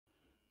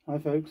Hi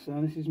folks,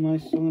 this is my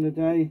song of the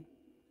day.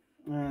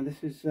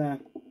 This is a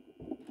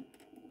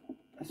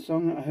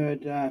song that I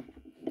heard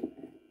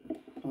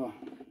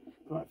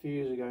quite a few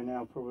years ago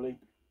now probably,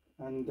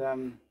 and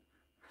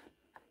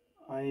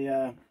I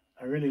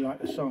really like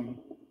the song,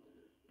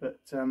 but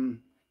I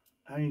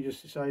only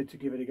just decided to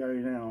give it a go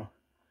now.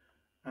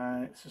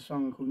 It's a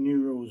song called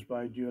New Rules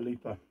by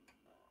LIPA.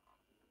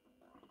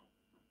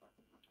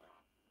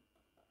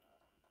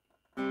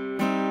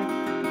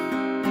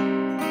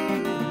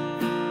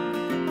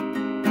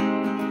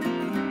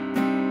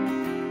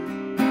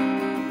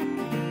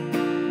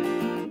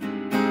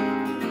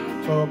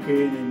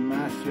 Talking in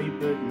my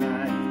sleep at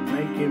night,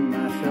 making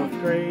myself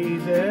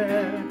crazy,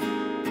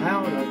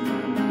 out of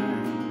my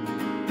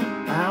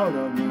mind, out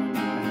of my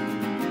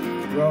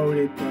mind. Wrote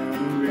it down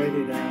and read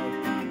it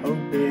out,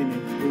 hoping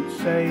it would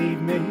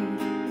save me.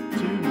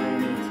 Too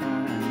many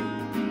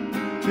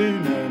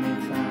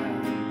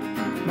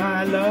times,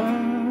 my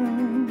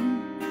love,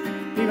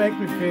 he makes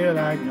me feel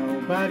like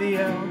nobody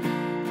else,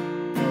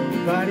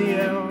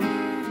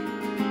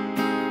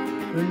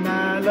 but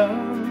my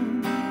love,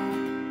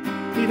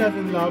 he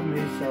doesn't love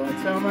me, so I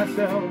tell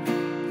myself,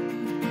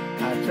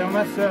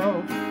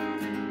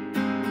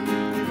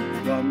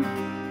 run,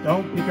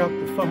 don't pick up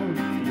the phone,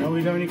 you know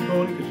he's only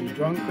calling because he's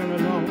drunk and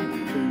alone.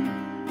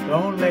 2,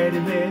 don't let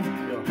him in,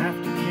 you'll have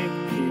to kick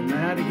him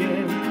out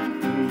again.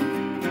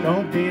 3,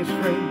 don't be his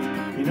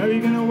friend, you know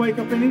you're gonna wake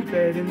up in his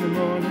bed in the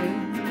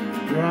morning.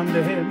 You're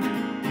under him,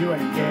 you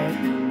ain't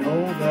getting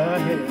over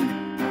him.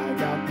 I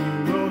got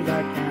new rules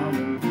I counted.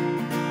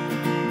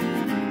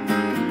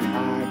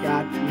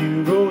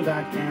 New rules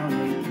I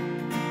counted.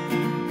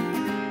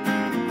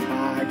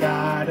 I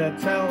gotta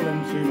tell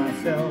them to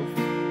myself.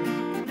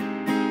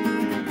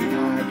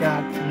 I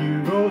got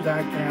new rules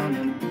I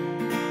counted.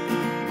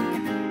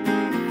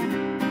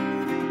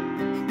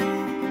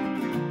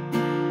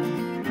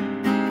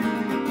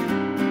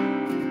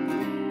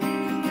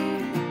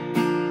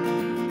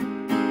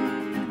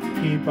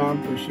 Keep on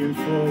pushing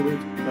forward,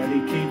 but he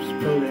keeps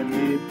pulling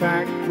me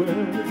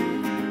backwards.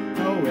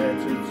 Nowhere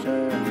to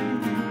turn,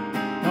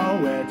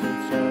 nowhere to turn.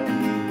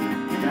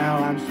 Now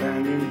I'm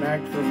standing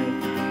back from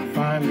it,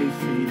 finally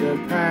see the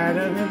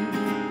pattern.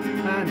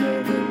 I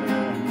never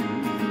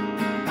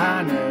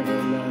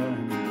learn,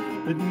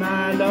 but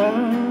my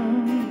love,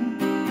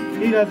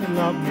 he doesn't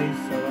love me,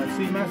 so I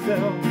see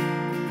myself,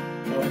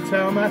 so I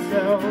tell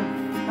myself,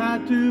 I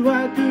do.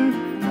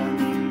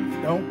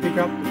 Don't pick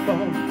up the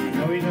phone, you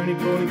know he's only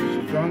calling because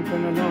you're drunk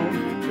and alone.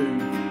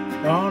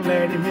 2, don't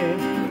let him in,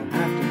 you'll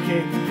have to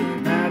kick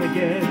him out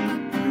again.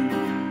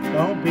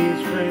 Don't be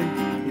his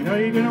friend, you know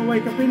you're gonna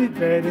wake up in his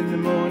bed in the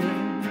morning.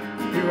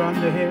 You're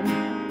under him,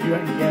 you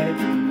ain't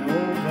getting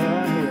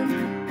over him.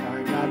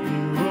 I got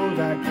new rules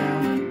I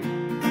counted.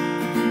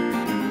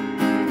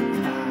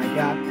 I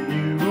got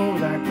new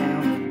rules I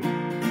counted.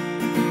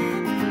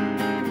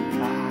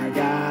 I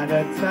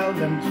gotta tell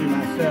them to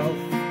myself.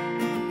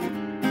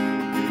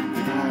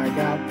 I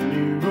got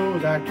new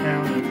rules I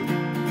counted.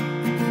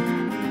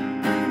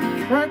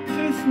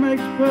 Practice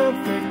makes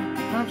perfect,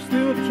 I'm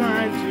still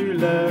trying to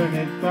learn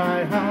it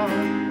by heart.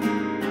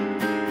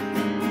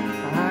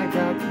 I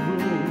got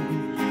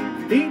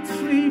rules, eat,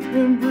 sleep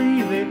and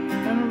breathe it,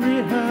 and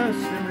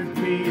rehearse and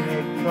repeat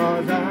it,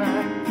 cause I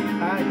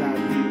got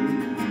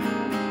rules,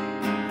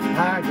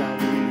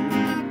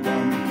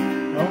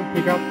 Don't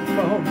pick up the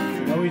phone,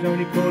 you know he's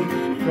only calling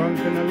because he's drunk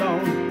and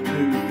alone.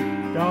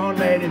 2, don't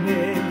let him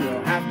in,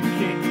 you'll have to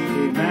kick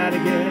him out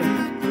again.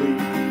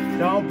 3,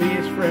 don't be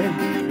his friend,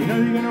 you know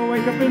you're gonna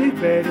wake up in his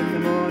bed in the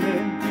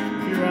morning.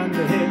 You're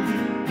under him,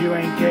 you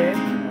ain't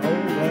getting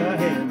over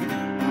him.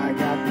 I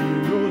got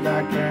new rules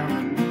I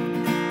count.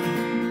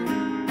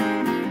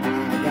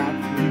 I got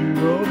new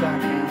rules I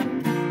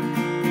count.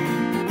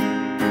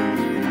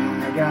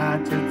 I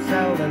got to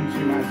tell them to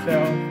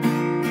myself.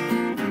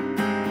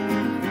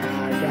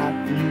 I got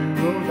new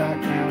rules I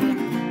count.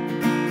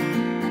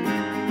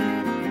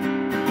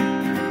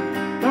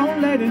 Don't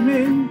let him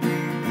in,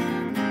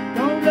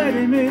 don't let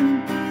him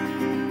in.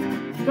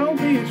 Don't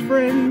be his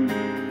friend,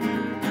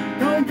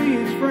 don't be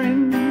his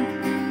friend.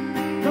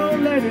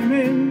 Don't let him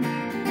in,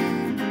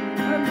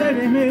 don't let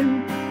him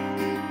in.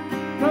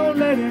 Don't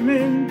let him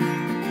in.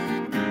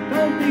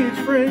 Don't be his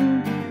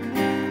friend,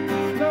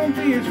 don't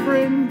be his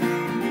friend.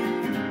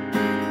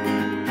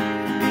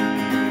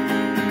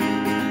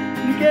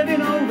 You're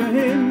getting over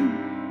him.